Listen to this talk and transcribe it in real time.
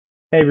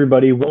Hey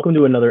everybody, welcome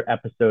to another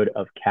episode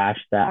of Cash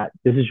That.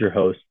 This is your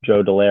host,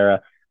 Joe Delara.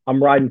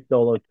 I'm riding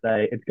solo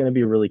today. It's going to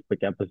be a really quick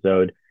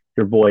episode.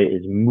 Your boy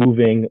is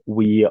moving.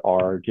 We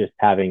are just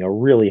having a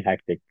really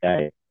hectic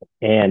day.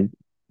 And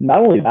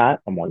not only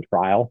that, I'm on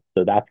trial,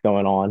 so that's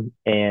going on.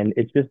 And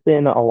it's just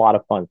been a lot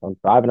of fun. So I'm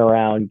driving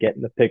around,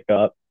 getting the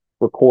pickup,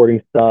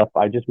 recording stuff.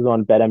 I just was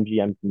on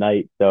BetMGM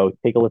tonight, so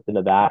take a listen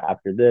to that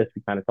after this.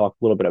 We kind of talk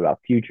a little bit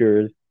about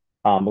futures,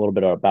 a little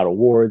bit about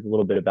awards, a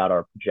little bit about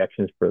our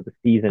projections for the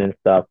season and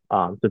stuff.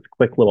 So it's a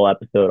quick little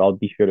episode. I'll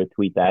be sure to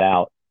tweet that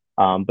out.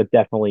 But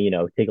definitely,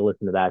 take a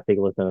listen to that, take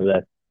a listen to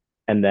this,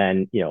 and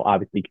then,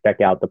 obviously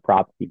check out the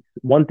prop piece.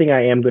 One thing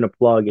I am going to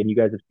plug, and you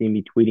guys have seen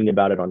me tweeting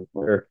about it on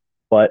Twitter,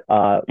 but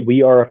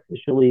we are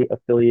officially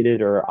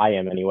affiliated, or I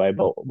am anyway,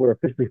 but we're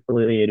officially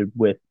affiliated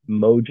with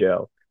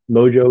Mojo.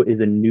 Mojo is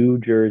a New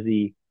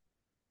Jersey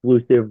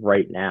exclusive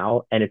right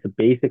now, and it's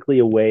basically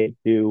a way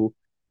to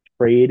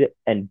trade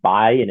and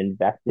buy and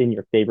invest in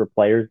your favorite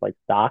players like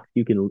stocks.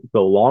 You can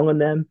go long on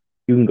them.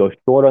 You can go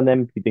short on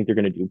them if you think they're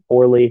going to do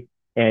poorly,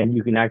 and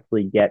you can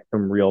actually get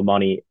some real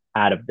money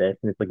out of this.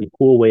 And it's like a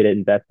cool way to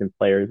invest in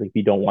players. Like if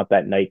you don't want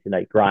that night to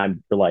night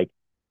grind, you're like,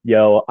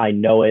 yo, I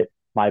know it.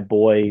 My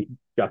boy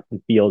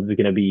Justin Fields is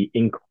going to be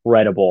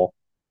incredible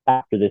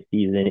after this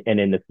season and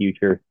in the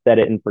future. Set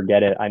it and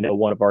forget it. I know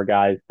one of our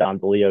guys, Don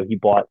DeLeo, he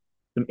bought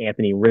some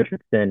Anthony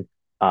Richardson,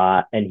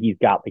 and he's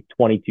got like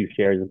 22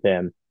 shares of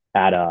him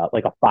at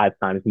like a five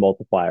times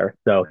multiplier.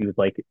 So he was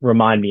like,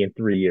 remind me in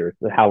 3 years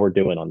how we're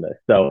doing on this.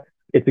 So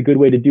it's a good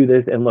way to do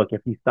this. And look,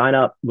 if you sign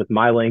up with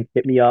my link,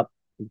 hit me up,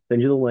 I'll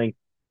send you the link.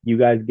 You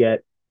guys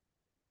get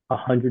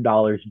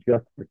 $100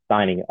 just for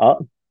signing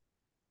up.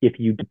 If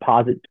you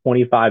deposit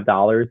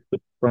 $25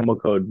 with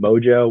promo code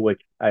Mojo,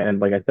 and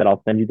like I said,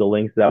 I'll send you the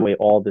links. That way,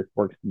 all this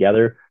works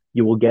together.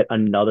 You will get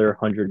another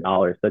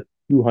 $100. That's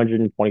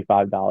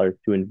 $225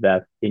 to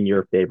invest in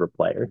your favorite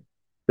players.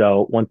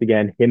 So once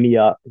again, hit me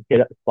up,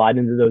 slide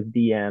into those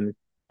DMs,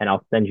 and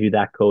I'll send you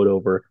that code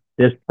over.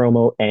 This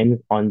promo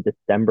ends on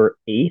December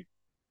 8th,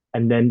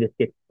 and then this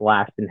gets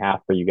slashed in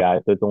half for you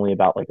guys. So it's only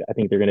about like I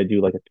think they're gonna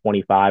do like a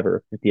 $25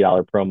 or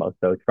 $50 promo.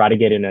 So try to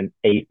get in an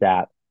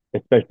ASAP,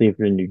 especially if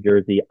you're in New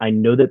Jersey. I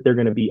know that they're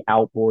gonna be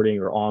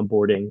outboarding or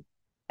onboarding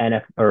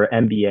NF or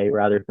NBA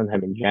rather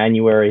sometime in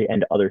January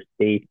and other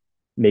states.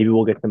 Maybe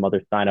we'll get some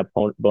other sign up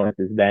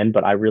bonuses then,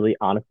 but I really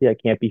honestly I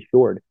can't be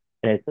sure.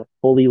 And it's a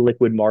fully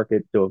liquid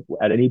market. So if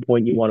at any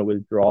point you want to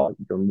withdraw,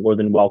 you're more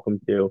than welcome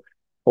to.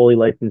 Fully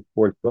licensed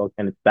sports book,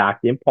 and it's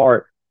backed in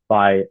part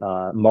by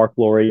Mark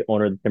Laurie,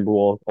 owner of the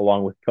Timberwolves,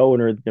 along with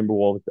co-owner of the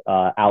Timberwolves,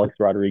 Alex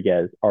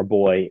Rodriguez, our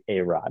boy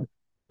A-Rod.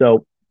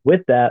 So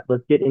with that,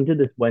 let's get into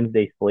this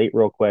Wednesday slate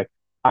real quick.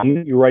 I'm going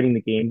to be writing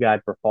the game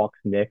guide for Hawks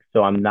Knicks,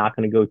 so I'm not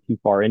going to go too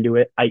far into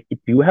it. I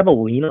do have a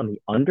lean on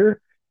the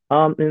under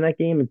in that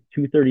game.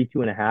 It's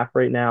 232.5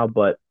 right now,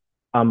 but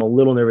I'm a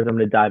little nervous. I'm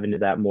going to dive into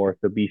that more,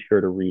 so be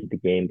sure to read the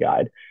game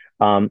guide.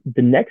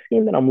 The next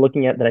game that I'm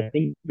looking at that I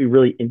think would be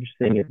really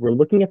interesting is we're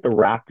looking at the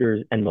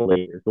Raptors and the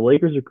Lakers. The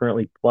Lakers are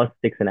currently plus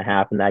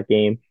 6.5 in that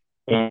game.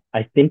 And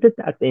I think that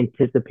that's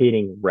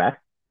anticipating rest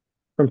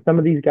from some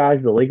of these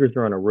guys. The Lakers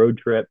are on a road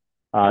trip.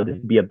 This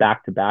would be a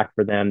back to back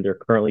for them. They're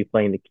currently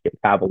playing the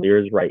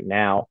Cavaliers right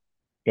now.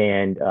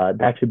 And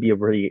that should be a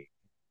really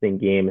interesting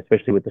game,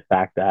 especially with the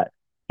fact that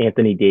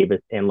Anthony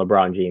Davis and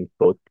LeBron James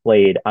both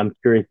played. I'm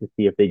curious to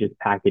see if they just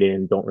pack it in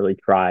and don't really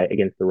try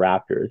against the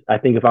Raptors. I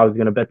think if I was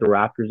going to bet the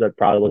Raptors, I'd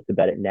probably look to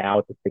bet it now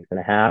at the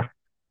 6.5,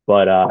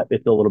 but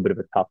it's a little bit of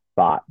a tough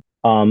spot.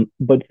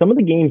 But some of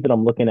the games that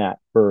I'm looking at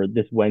for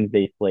this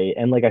Wednesday slate,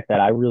 and like I said,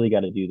 I really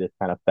got to do this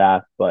kind of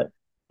fast, but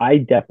I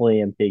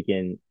definitely am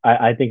taking,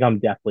 I think I'm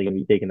definitely going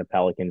to be taking the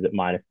Pelicans at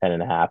minus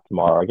 10.5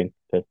 tomorrow against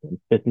the Pistons.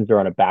 Pistons are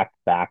on a back to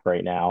back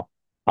right now.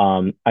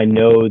 I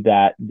know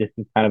that this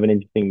is kind of an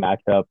interesting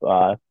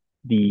matchup.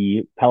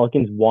 The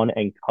Pelicans won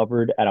and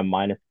covered at a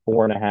minus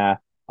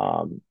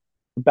 4.5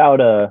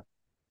 about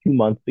 2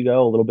 months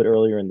ago, a little bit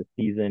earlier in the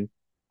season.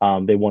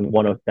 They won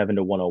 107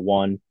 to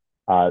 101.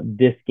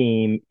 This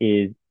game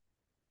is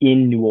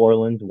in New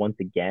Orleans once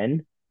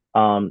again.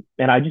 And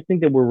I just think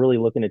that we're really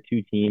looking at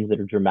two teams that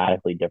are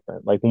dramatically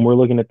different. Like when we're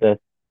looking at this,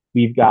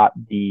 we've got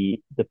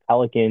the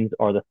Pelicans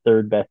are the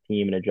third best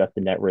team in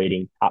adjusted net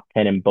rating, top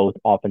 10 in both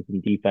offense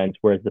and defense,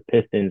 whereas the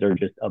Pistons are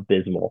just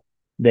abysmal.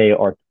 They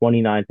are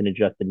 29th in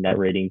adjusted net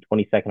rating,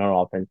 22nd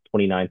on offense,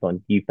 29th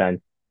on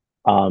defense.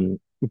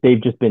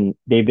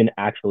 They've been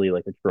actually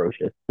like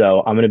atrocious.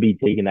 So I'm gonna be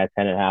taking that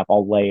 10.5.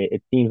 I'll lay it.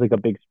 It seems like a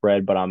big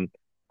spread, but I'm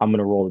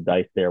gonna roll the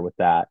dice there with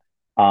that.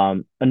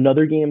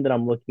 Another game that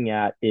I'm looking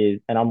at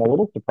is, and I'm a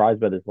little surprised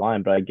by this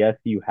line, but I guess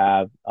you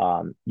have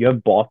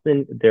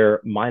Boston.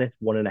 They're minus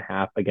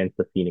 1.5 against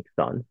the Phoenix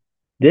Suns.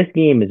 This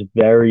game is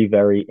very,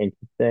 very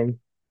interesting,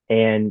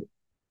 and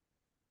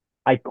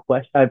I'm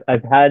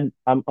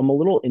a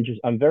little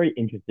interested. I'm very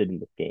interested in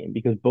this game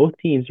because both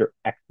teams are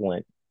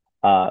excellent.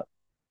 Uh,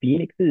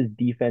 Phoenix's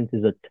defense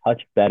is a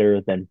touch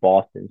better than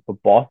Boston's,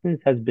 but Boston's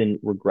has been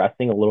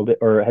regressing a little bit,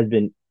 or has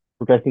been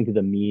regressing to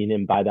the mean,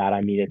 and by that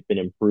I mean it's been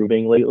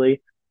improving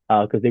lately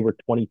because they were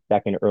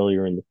 22nd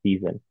earlier in the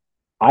season.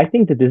 I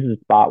think that this is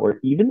a spot where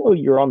even though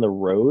you're on the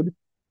road,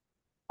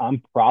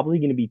 I'm probably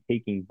going to be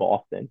taking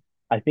Boston.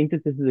 I think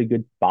that this is a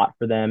good spot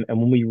for them. And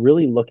when we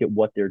really look at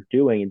what they're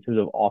doing in terms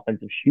of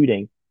offensive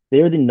shooting,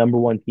 they're the number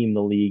one team in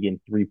the league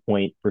in 3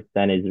 point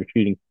percentage. They're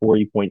shooting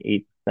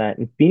 40.8%.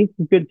 And Phoenix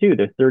is good too.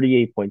 They're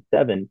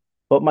 38.7.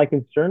 But my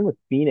concern with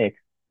Phoenix,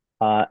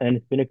 and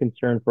it's been a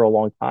concern for a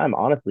long time,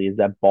 honestly, is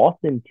that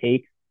Boston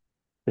takes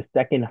the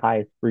second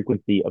highest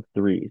frequency of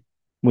threes.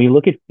 When you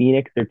look at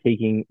Phoenix, they're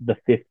taking the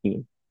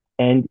 15.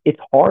 And it's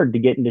hard to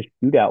get into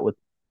shootout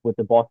with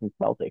the Boston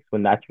Celtics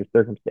when that's your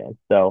circumstance.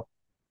 So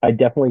I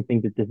definitely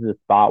think that this is a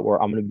spot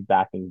where I'm going to be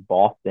backing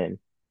Boston.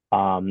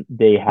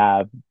 They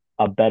have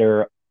a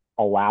better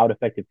allowed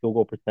effective field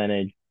goal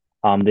percentage.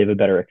 They have a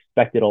better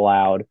expected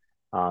allowed.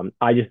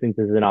 I just think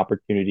this is an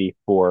opportunity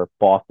for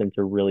Boston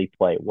to really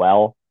play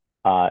well.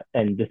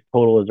 And this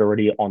total is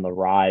already on the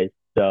rise.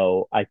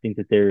 So I think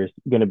that there's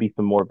going to be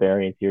some more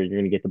variance here. You're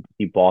going to get to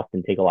see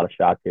Boston take a lot of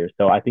shots here.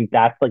 So I think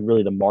that's like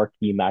really the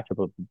marquee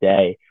matchup of the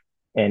day.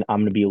 And I'm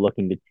going to be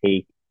looking to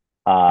take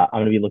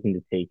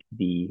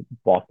the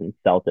Boston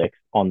Celtics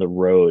on the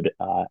road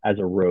as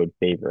a road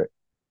favorite.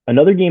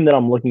 Another game that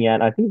I'm looking at,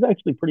 and I think is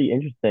actually pretty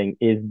interesting,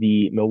 is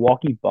the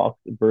Milwaukee Bucks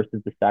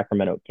versus the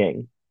Sacramento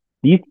Kings.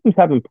 These teams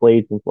haven't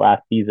played since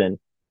last season,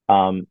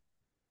 um,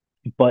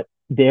 but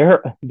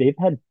they've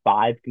had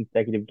five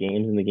consecutive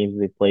games in the games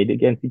they played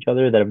against each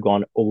other that have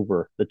gone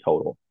over the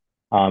total.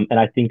 And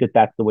I think that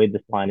that's the way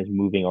this line is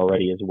moving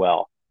already as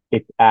well.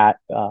 It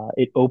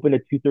opened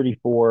at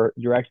 234.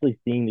 You're actually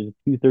seeing there's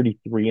a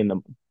 233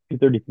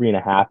 and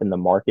a half in the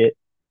market,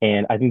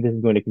 and I think this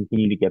is going to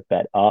continue to get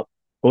bet up.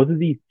 Both of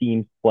these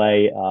teams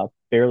play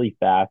fairly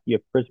fast. You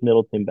have Chris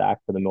Middleton back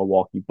for the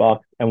Milwaukee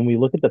Bucks, and when we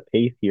look at the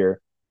pace here,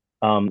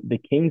 the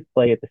Kings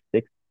play at the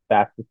sixth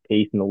fastest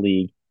pace in the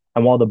league,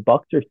 and while the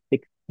Bucks are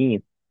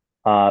 16th,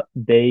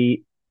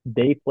 they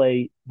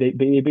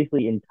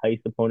basically entice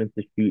opponents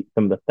to shoot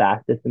some of the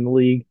fastest in the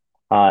league,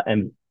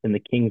 and the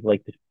Kings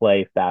like to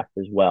play fast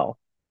as well.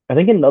 I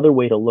think another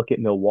way to look at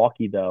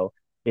Milwaukee though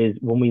is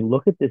when we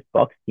look at this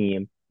Bucks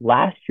team.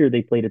 Last year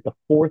they played at the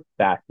fourth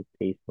fastest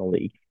pace in the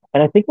league,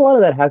 and I think a lot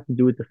of that has to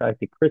do with the fact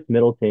that Chris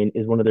Middleton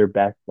is one of their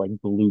best like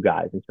glue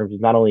guys in terms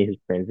of not only his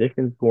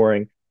transition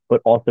scoring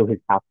but also his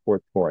half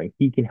court scoring.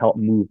 He can help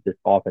move this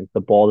offense.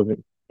 The ball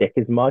doesn't stick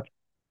as much.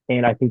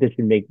 And I think this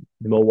should make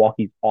the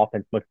Milwaukee's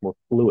offense much more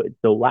fluid.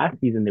 So last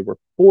season, they were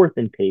fourth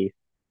in pace,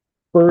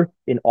 first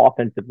in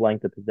offensive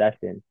length of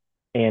possession.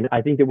 And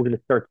I think that we're going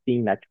to start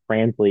seeing that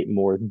translate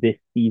more this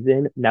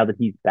season now that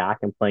he's back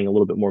and playing a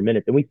little bit more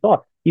minutes. And we saw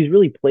he's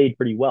really played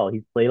pretty well.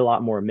 He's played a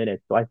lot more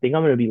minutes. So I think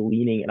I'm going to be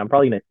leaning, and I'm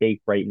probably going to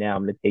take right now,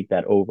 I'm going to take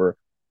that over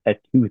at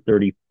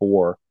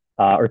 234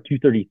 or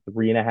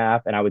 233 and a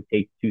half. And I would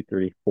take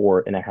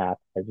 234 and a half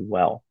as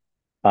well.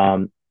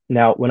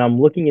 Now, when I'm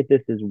looking at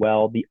this as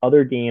well, the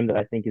other game that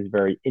I think is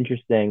very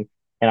interesting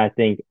and I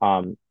think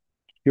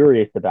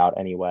curious about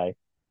anyway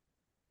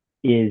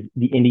is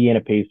the Indiana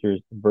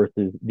Pacers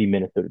versus the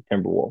Minnesota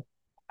Timberwolves.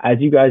 As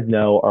you guys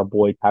know, our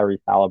boy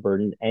Tyrese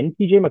Halliburton and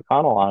TJ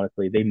McConnell,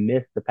 honestly, they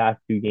missed the past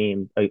two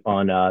games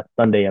on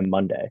Sunday and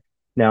Monday.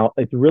 Now,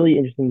 it's really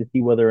interesting to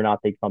see whether or not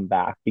they come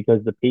back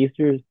because the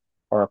Pacers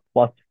are a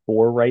 +4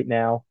 right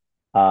now.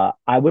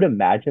 I would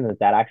imagine that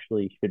that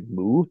actually should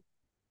move.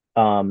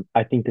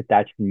 I think that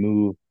that should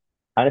move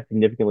kind of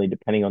significantly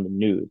depending on the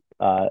news.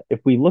 If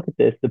we look at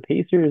this, the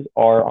Pacers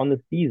are on the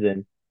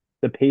season.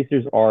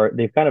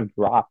 They've kind of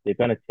dropped. They've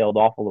kind of tailed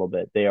off a little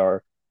bit. They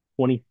are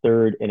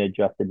 23rd in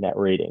adjusted net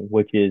rating,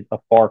 which is a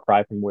far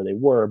cry from where they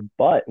were.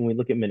 But when we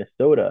look at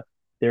Minnesota,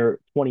 they're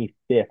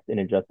 25th in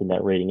adjusted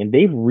net rating, and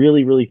they've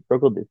really, really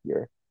struggled this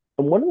year.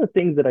 And one of the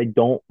things that I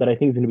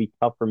think is going to be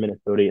tough for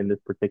Minnesota in this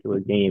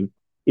particular game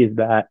is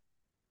that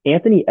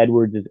Anthony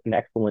Edwards is an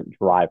excellent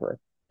driver.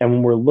 And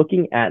when we're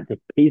looking at the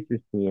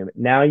Pacers team,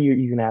 now you're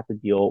going to have to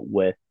deal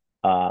with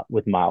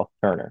Miles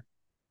Turner.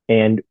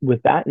 And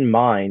with that in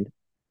mind,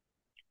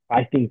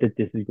 I think that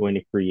this is going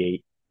to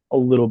create a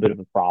little bit of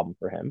a problem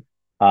for him.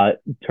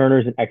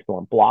 Turner's an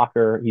excellent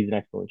blocker. He's an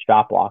excellent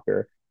shot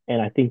blocker.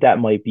 And I think that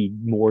might be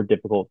more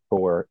difficult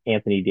for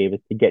Anthony Davis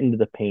to get into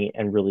the paint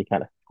and really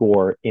kind of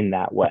score in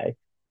that way.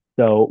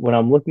 So when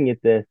I'm looking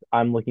at this,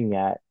 I'm looking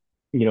at,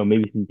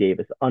 maybe some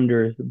Davis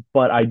unders,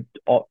 but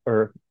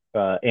or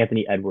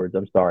Anthony Edwards,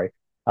 I'm sorry.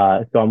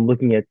 So I'm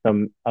looking at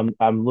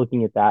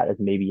that as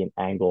maybe an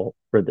angle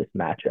for this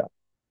matchup.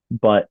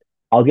 But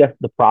I'll guess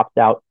the props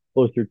out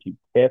closer to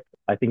tip.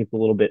 I think it's a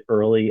little bit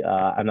early.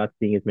 I'm not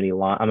seeing as many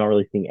lines. I'm not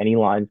really seeing any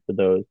lines for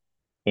those,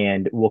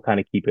 and we'll kind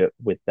of keep it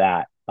with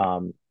that.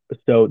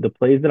 So the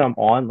plays that I'm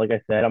on, like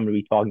I said, I'm going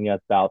to be talking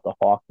about the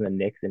Hawks and the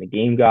Knicks in a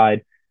game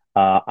guide.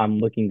 I'm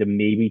looking to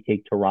maybe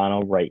take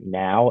Toronto right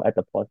now at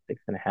the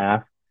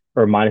 +6.5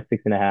 or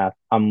 -6.5.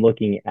 I'm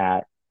looking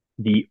at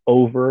the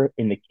over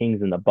in the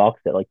Kings and the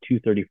Bucks at like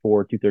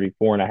 234,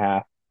 234 and a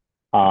half.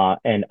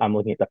 And I'm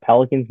looking at the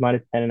Pelicans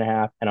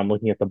 -10.5, and I'm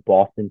looking at the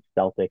Boston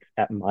Celtics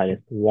at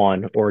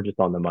 -1 or just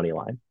on the money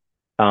line.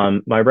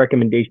 My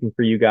recommendation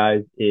for you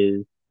guys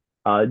is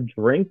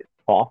drink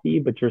coffee,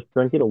 but just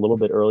drink it a little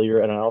bit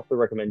earlier. And I also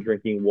recommend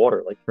drinking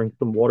water, like drink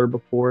some water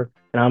before.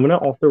 And I'm gonna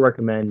also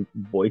recommend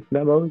voice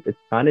memos. It's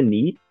kind of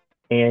neat,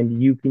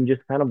 and you can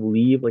just kind of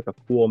leave like a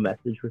cool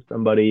message for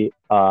somebody.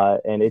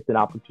 And it's an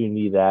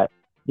opportunity that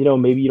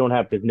maybe you don't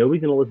have because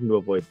nobody's gonna listen to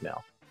a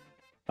voicemail.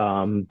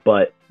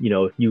 But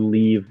if you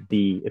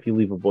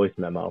leave a voice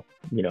memo,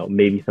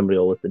 maybe somebody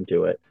will listen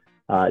to it.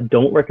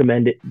 Don't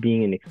recommend it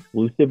being an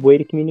exclusive way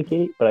to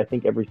communicate, but I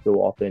think every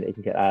so often it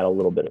can add a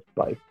little bit of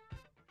spice.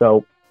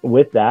 So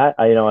with that,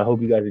 I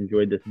hope you guys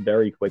enjoyed this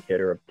very quick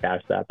hitter of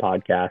Cash That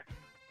podcast.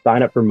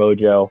 Sign up for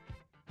Mojo,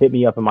 hit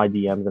me up in my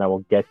DMs, and I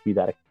will get you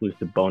that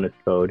exclusive bonus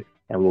code,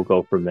 and we'll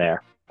go from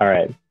there. All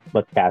right,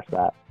 let's cash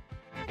that.